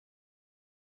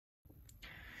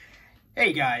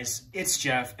Hey guys, it's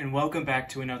Jeff and welcome back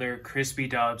to another Crispy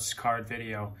Dubs card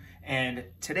video. And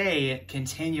today,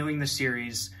 continuing the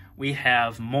series, we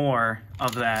have more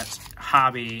of that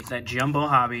Jumbo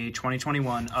Hobby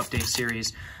 2021 update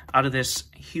series out of this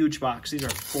huge box. These are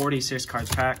 46 cards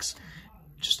packs,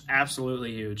 just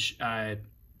absolutely huge. I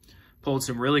pulled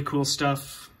some really cool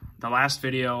stuff the last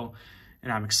video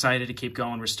and I'm excited to keep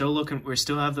going. We still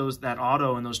have that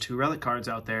auto and those 2 relic cards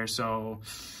out there, so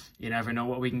you never know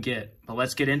what we can get. But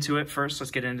let's get into it first. Let's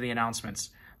get into the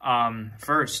announcements.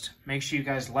 First, make sure you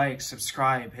guys like,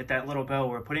 subscribe, hit that little bell.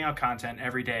 We're putting out content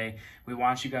every day. We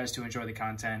want you guys to enjoy the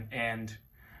content, and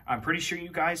I'm pretty sure you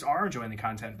guys are enjoying the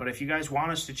content. But if you guys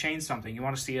want us to change something, you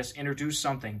want to see us introduce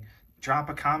something, drop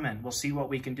a comment. We'll see what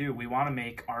we can do. We want to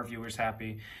make our viewers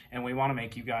happy, and we want to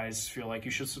make you guys feel like you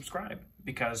should subscribe,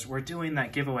 because we're doing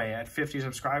that giveaway at 50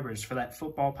 subscribers for that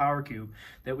football power cube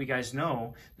that we guys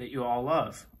know that you all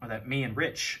love, or that me and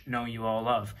Rich know you all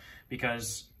love,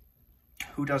 because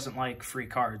who doesn't like free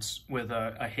cards with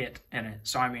a hit in it?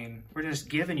 So, I mean, we're just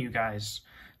giving you guys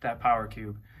that power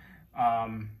cube.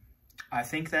 I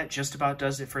think that just about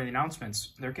does it for the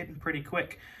announcements. They're getting pretty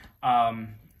quick.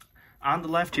 On the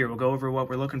left here, we'll go over what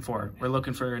we're looking for. We're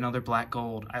looking for another black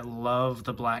gold. I love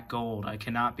the black gold. I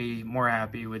cannot be more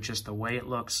happy with just the way it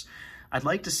looks. I'd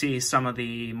like to see some of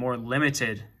the more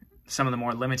limited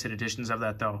editions of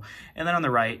that though. And then on the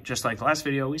right, just like the last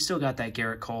video, we still got that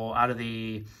Garrett Cole out of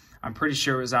the, I'm pretty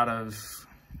sure it was out of,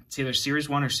 it's either Series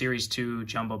 1 or Series 2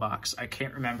 Jumbo Box. I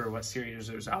can't remember what series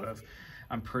it was out of.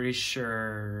 I'm pretty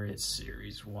sure it's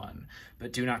Series 1,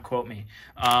 but do not quote me.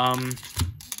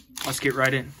 Let's get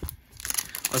right in.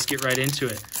 Let's get right into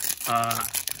it.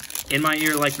 In my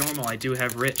ear, like normal, I do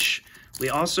have Rich. We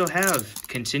also have,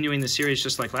 continuing the series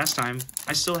just like last time,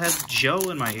 I still have Joe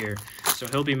in my ear. So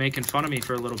he'll be making fun of me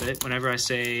for a little bit whenever I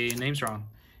say names wrong.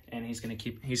 And he's gonna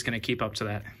keep up to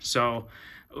that. So,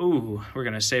 ooh, we're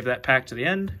gonna save that pack to the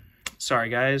end. Sorry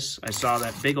guys, I saw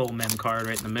that big old mem card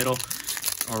right in the middle,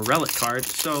 or relic card.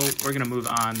 So we're gonna move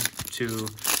on to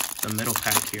the middle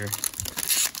pack here,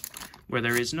 where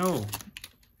there is no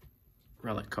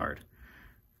relic card,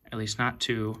 at least not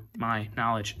to my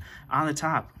knowledge. On the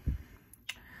top,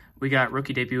 we got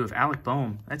rookie debut of Alec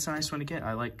Bohm. That's a nice one to get.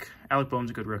 I like Alec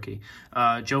Bohm's a good rookie.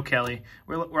 Joe Kelly.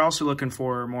 We're also looking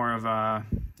for more of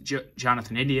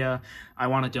Jonathan India. I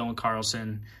want a Dylan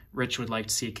Carlson. Rich would like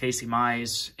to see a Casey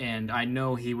Mize, and I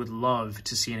know he would love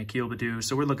to see an Akil Baddoo.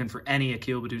 So we're looking for any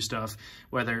Akil Baddoo stuff,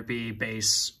 whether it be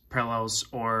base, parallels,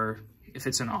 or if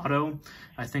it's an auto,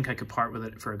 I think I could part with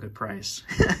it for a good price.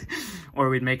 Or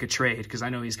we'd make a trade, because I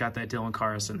know he's got that Dylan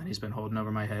Carlson that he's been holding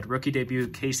over my head. Rookie debut,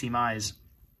 Casey Mize.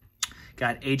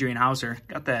 Got Adrian Hauser.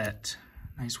 Got that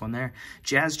nice one there.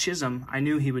 Jazz Chisholm. I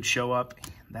knew he would show up.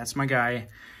 That's my guy.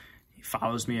 He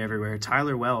follows me everywhere.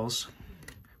 Tyler Wells.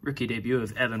 Rookie debut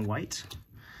of Evan White.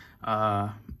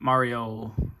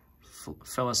 Mario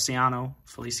Feliciano.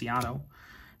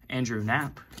 Andrew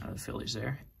Knapp. The Phillies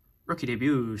there. Rookie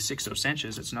debut, Sixto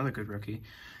Sanchez. It's another good rookie.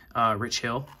 Rich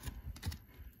Hill.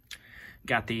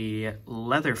 Got the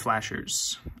Leather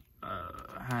Flashers.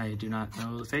 I do not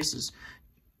know the faces.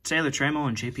 Taylor Trammell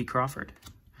and J.P. Crawford.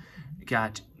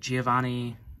 Got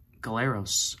Giovanni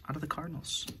Galeros out of the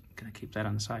Cardinals. Gonna keep that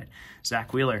on the side.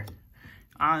 Zach Wheeler.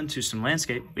 On to some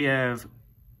landscape. We have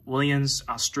Williams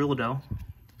Austrilido.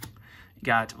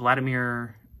 Got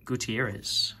Vladimir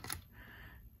Gutierrez.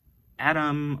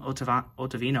 Adam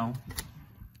Ottavino,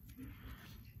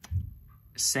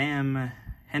 Sam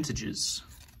Hentages,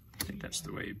 I think that's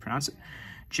the way you pronounce it,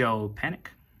 Joe Panic,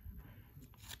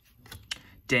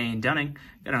 Dane Dunning.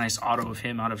 Got a nice auto of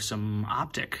him out of some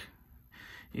Optic.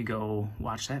 You go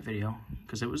watch that video,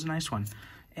 because it was a nice one.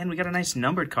 And we got a nice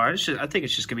numbered card. I think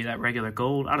it's just going to be that regular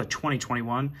gold out of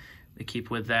 2021. They keep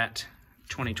with that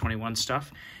 2021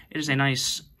 stuff. It is a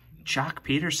nice Jock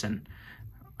Peterson.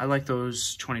 I like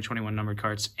those 2021 numbered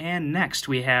cards. And next,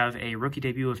 we have a rookie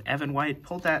debut of Evan White.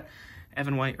 Pulled that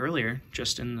Evan White earlier,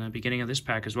 just in the beginning of this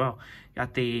pack as well.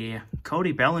 Got the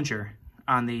Cody Bellinger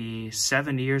on the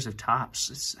 7 years of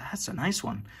Topps. That's a nice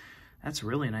one. That's a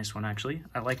really nice one, actually.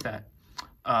 I like that.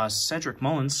 Cedric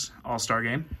Mullins, All-Star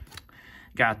Game.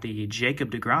 Got the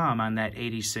Jacob deGrom on that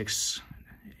 86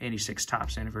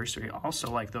 Topps anniversary.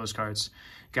 Also like those cards.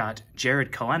 Got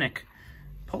Jared Kelenic.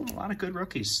 Pulled a lot of good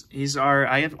rookies.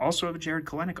 I also have a Jared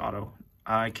Kelenic auto.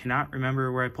 I cannot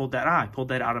remember where I pulled that. I pulled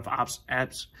that out of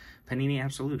Panini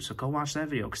Absolute. So go watch that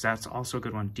video, because that's also a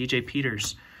good one. DJ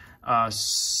Peters,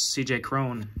 CJ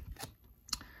Crone,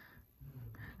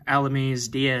 Alamis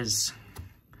Diaz,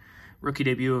 rookie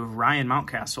debut of Ryan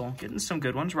Mountcastle. Getting some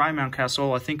good ones. Ryan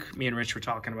Mountcastle, I think me and Rich were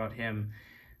talking about him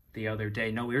the other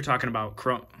day. No, we were talking about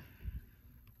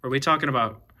Were we talking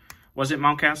about, was it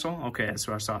Mountcastle? Okay, that's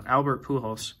what I saw. Albert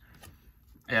Pujols.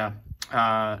 Yeah.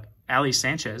 Ali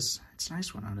Sanchez. It's a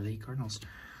nice one out of the Cardinals.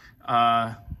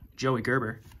 Joey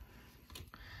Gerber.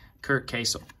 Kurt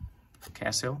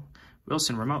Cassill.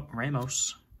 Wilson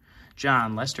Ramos.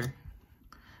 John Lester.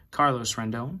 Carlos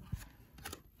Rendon.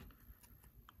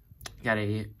 Got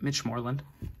a Mitch Moreland.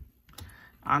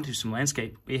 On to some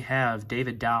landscape. We have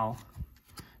David Dahl.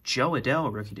 Joe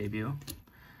Adell, rookie debut.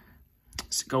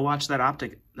 So go watch that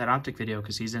optic video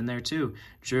because he's in there too.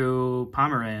 Drew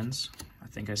Pomeranz. I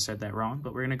think I said that wrong,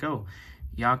 but we're going to go.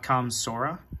 Yoakim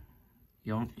Sora.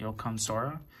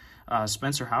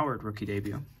 Spencer Howard, rookie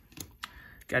debut.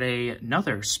 Got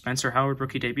another Spencer Howard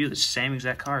rookie debut, the same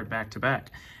exact card back-to-back.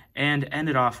 And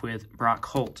ended off with Brock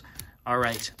Holt. All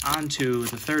right, on to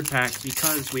the third pack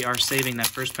because we are saving that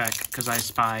first pack because I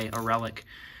spy a relic.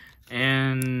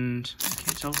 And I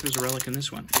can't tell if there's a relic in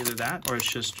this one. Either that or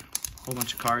it's just a whole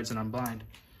bunch of cards and I'm blind.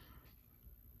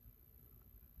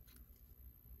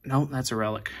 Nope, that's a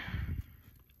relic.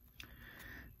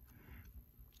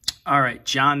 All right,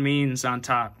 John Means on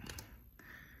top.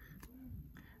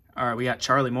 All right, we got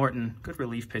Charlie Morton, good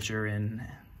relief pitcher in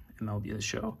MLB The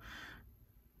Show.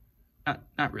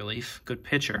 Not relief, good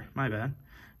pitcher, my bad.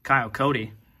 Kyle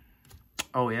Cody.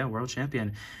 Oh yeah, world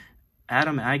champion.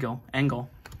 Adam Engel.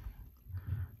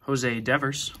 Jose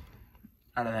Devers,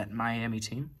 out of that Miami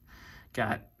team.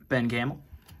 Got Ben Gamel.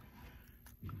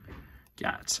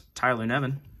 Got Tyler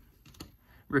Nevin.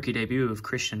 Rookie debut of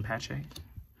Christian Pache.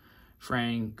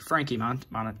 Frankie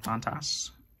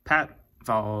Montas. Pat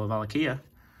Valakia.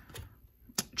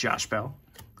 Josh Bell.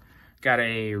 Got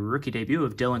a rookie debut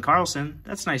of Dylan Carlson.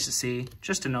 That's nice to see,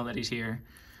 just to know that he's here.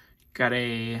 Got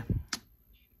a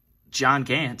John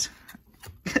Gant.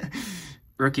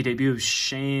 Rookie debut of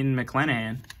Shane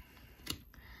McClanahan.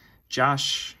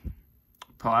 Josh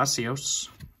Palacios.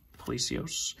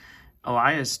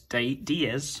 Elias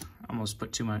Diaz. Almost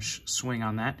put too much swing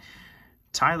on that.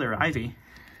 Tyler Ivey.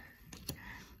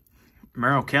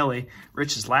 Merrill Kelly.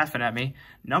 Rich is laughing at me.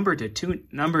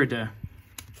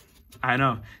 I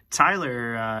know.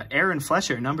 Tyler, Aaron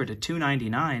Fletcher, numbered to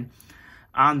 299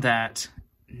 on that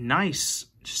nice,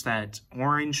 just that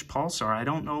orange Pulsar. I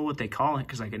don't know what they call it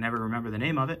because I can never remember the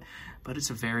name of it, but it's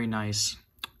a very nice.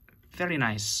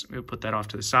 We'll put that off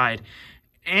to the side.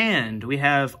 And we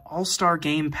have All-Star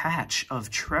Game patch of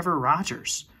Trevor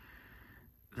Rogers.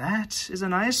 That is a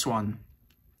nice one.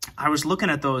 I was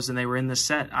looking at those and they were in the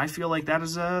set. I feel like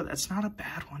that's not a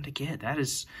bad one to get.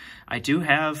 I do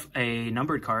have a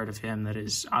numbered card of him that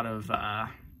is out of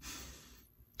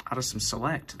some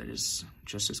select that is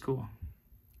just as cool.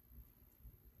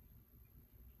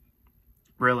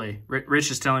 Really,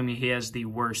 Rich is telling me he has the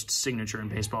worst signature in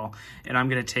baseball, and I'm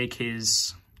gonna take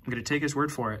his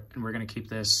word for it, and we're gonna keep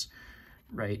this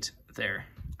right there.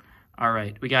 All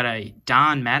right, we got a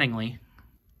Don Mattingly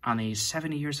on the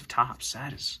 70 years of Topps.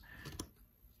 That is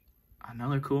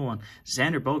another cool one.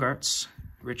 Xander Bogaerts.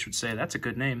 Rich would say that's a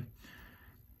good name.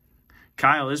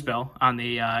 Kyle Isbell on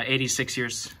the 86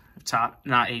 years of Topps.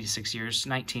 Not 86 years,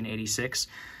 1986.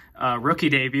 Rookie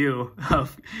debut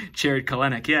of Jared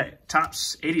Kelenic. Yeah,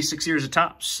 Topps, 86 years of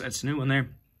Topps. That's a new one there.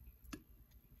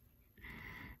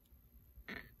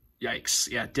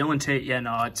 Yikes. Yeah, Dylan Tate. Yeah,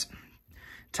 no, it's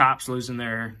Topps losing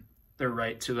their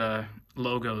right to the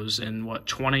logos in what,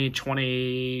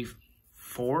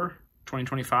 2024,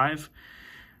 2025.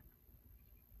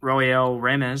 Royale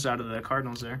Ramez out of the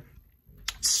Cardinals there.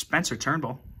 Spencer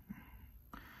Turnbull.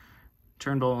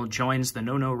 Turnbull joins the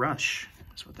No Rush.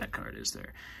 That's what that card is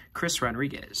there. Chris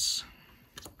Rodriguez.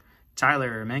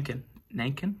 Tyler Nankin.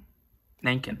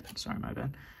 Sorry, my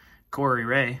bad. Corey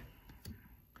Ray.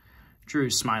 Drew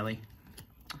Smiley.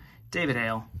 David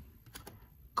Hale.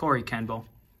 Corey Kenbo.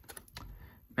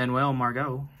 Manuel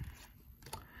Margot.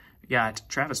 We got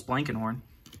Travis Blankenhorn.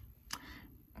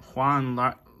 Juan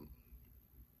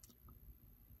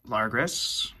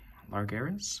Largares.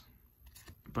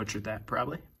 Butchered that,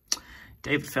 probably.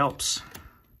 David Phelps.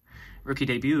 Rookie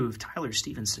debut of Tyler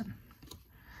Stevenson.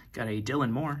 Got a Dylan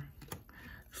Moore.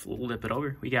 Flip it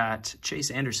over. We got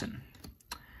Chase Anderson.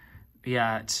 We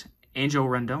got Angel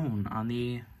Rendon on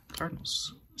the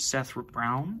Cardinals. Seth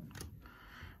Brown.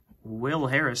 Will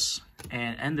Harris.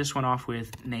 And end this one off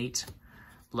with Nate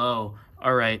Lowe.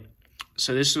 All right.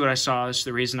 So this is what I saw. This is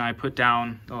the reason I put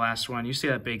down the last one. You see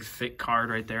that big, thick card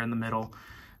right there in the middle.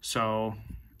 So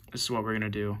this is what we're going to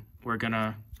do. We're going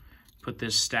to put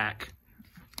this stack.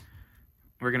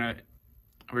 We're gonna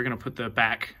put the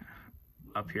back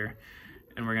up here,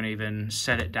 and we're gonna even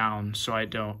set it down so I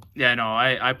don't. Yeah, no,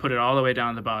 I put it all the way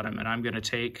down the bottom, and I'm gonna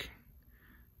take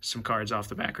some cards off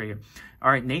the back right here.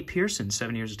 All right, Nate Pearson,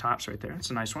 7 years of Topps right there. That's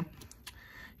a nice one.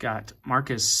 Got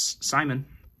Marcus Semien,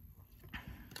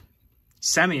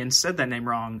 said that name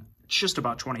wrong just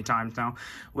about 20 times now.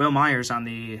 Will Myers on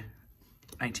the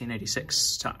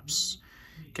 1986 Topps.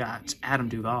 Got Adam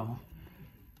Duvall.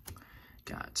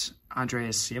 Got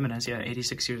Andres Jimenez,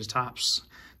 86 years of Topps.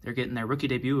 They're getting their rookie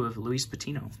debut of Luis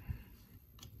Patino.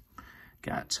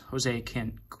 Got Jose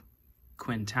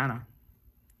Quintana.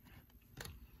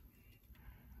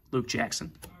 Luke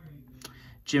Jackson.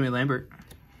 Jimmy Lambert.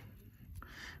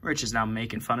 Rich is now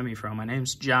making fun of me for all my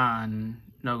names. John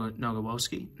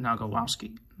Nogowski.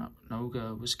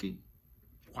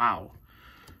 Wow.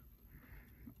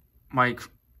 Mike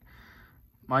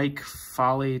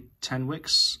Foley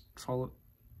Tenwicks. Fulty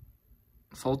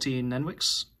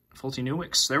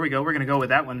Newicks. There we go. We're going to go with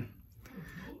that one.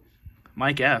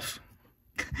 Mike F.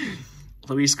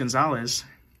 Luis Gonzalez.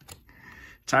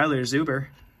 Tyler Zuber.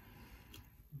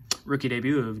 Rookie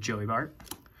debut of Joey Bart.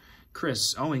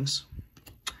 Chris Owings.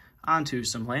 On to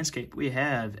some landscape. We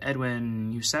have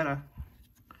Edwin Uceta.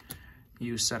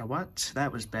 Uceta what?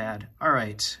 That was bad. All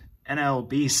right. NL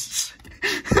Beasts.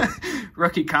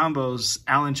 Rookie combos.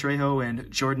 Alan Trejo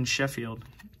and Jordan Sheffield.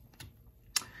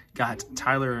 Got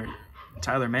Tyler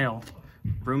Mayle.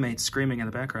 Roommates screaming in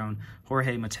the background.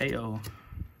 Jorge Mateo.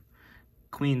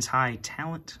 Queens High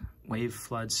Talent. Wave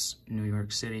Floods, New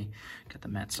York City. Got the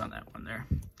Mets on that one there.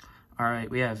 All right,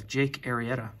 we have Jake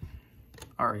Arrieta.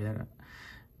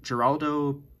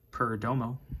 Geraldo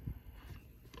Perdomo.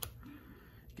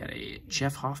 Got a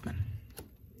Jeff Hoffman.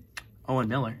 Owen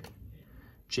Miller.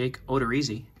 Jake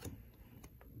Odorizzi.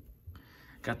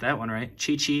 Got that one right.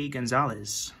 Chichi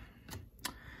Gonzalez.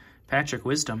 Patrick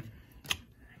Wisdom.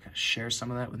 Gotta share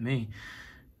some of that with me.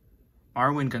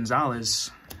 Arwin Gonzalez.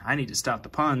 I need to stop the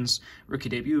puns. Rookie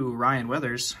debut, Ryan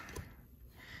Weathers.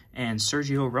 And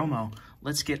Sergio Romo.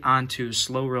 Let's get on to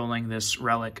slow rolling this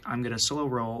relic. I'm going to slow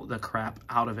roll the crap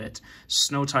out of it.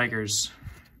 Snow Tigers.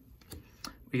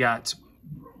 We got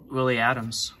Willie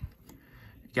Adams.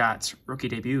 We got rookie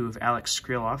debut of Alex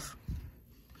Skriloff.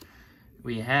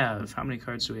 We have, how many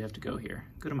cards do we have to go here?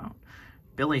 Good amount.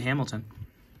 Billy Hamilton.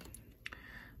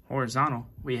 Horizontal,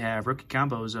 we have rookie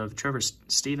combos of Trevor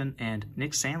Stephen and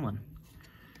Nick Sandlin.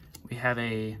 We have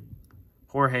a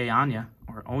Jorge Oña.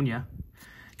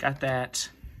 Got that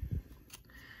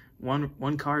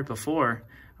one card before.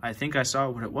 I think I saw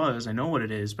what it was. I know what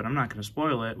it is, but I'm not going to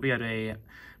spoil it. We had a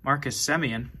Marcus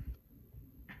Semien.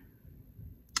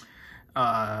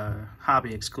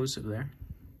 Hobby exclusive there.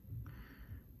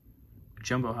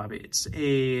 Jumbo Hobby. It's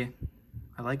a,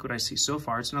 I like what I see so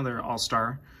far. It's another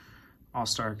all-star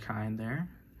kind there.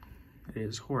 It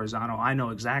is horizontal. I know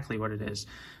exactly what it is.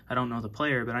 I don't know the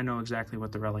player, but I know exactly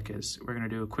what the relic is. We're going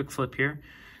to do a quick flip here.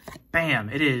 Bam!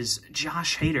 It is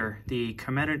Josh Hader, the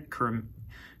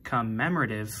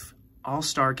commemorative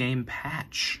All-Star Game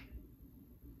patch.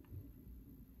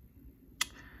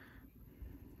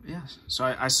 Yes. So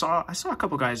I saw a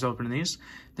couple guys opening these.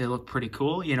 They look pretty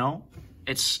cool, you know.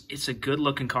 It's a good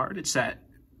looking card. It's a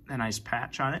nice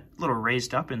patch on it. A little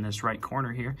raised up in this right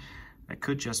corner here. That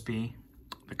could just be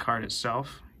the card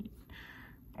itself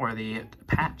or the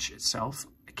patch itself.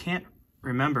 I can't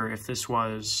remember if this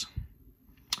was...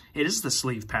 It is the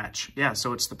sleeve patch. Yeah,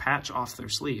 so it's the patch off their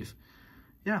sleeve.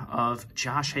 Yeah, of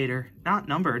Josh Hader. Not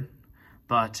numbered,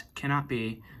 but cannot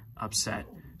be upset.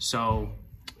 So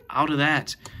out of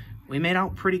that, we made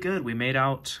out pretty good. We made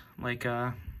out like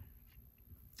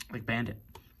Bandit.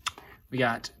 We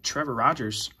got Trevor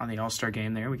Rogers on the All-Star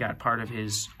Game there. We got part of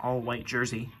his all-white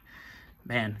jersey.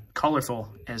 Man,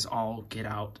 colorful as all get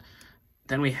out.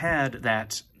 Then we had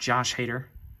that Josh Hader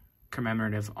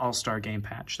commemorative All-Star Game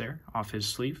patch there off his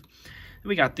sleeve. Then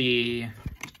we got the,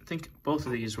 I think both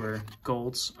of these were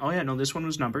golds. Oh yeah, no, this one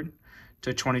was numbered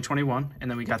to 2021. And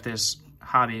then we got this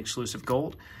hobby exclusive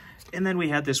gold. And then we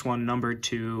had this one numbered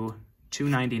to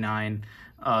 299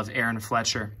 of Aaron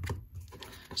Fletcher.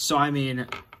 So, I mean,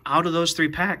 out of those three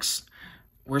packs,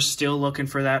 we're still looking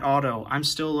for that auto. I'm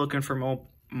still looking for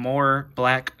more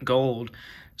black gold.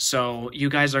 So you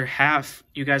guys are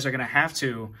gonna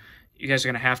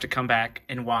have to come back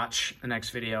and watch the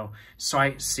next video so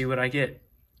I see what I get.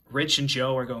 Rich and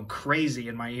Joe are going crazy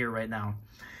in my ear right now.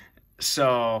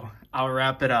 So I'll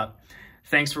wrap it up.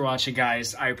 Thanks for watching,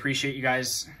 guys. I appreciate you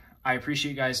guys. I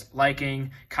appreciate you guys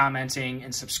liking, commenting,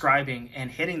 and subscribing, and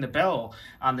hitting the bell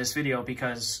on this video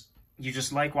because you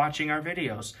just like watching our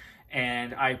videos.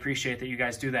 And I appreciate that you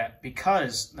guys do that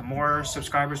because the more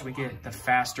subscribers we get, the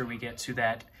faster we get to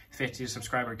that 50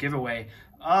 subscriber giveaway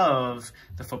of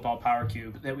the Football Power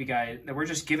Cube that we're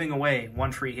just giving away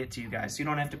one free hit to you guys. You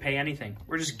don't have to pay anything.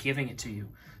 We're just giving it to you.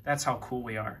 That's how cool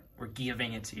we are. We're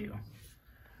giving it to you.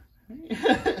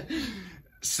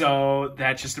 So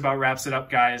that just about wraps it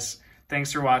up, guys.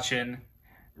 Thanks for watching.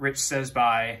 Rich says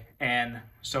bye, and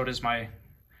so does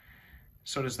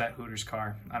that Hooters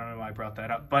car. I don't know why I brought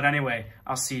that up. But anyway,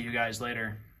 I'll see you guys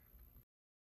later.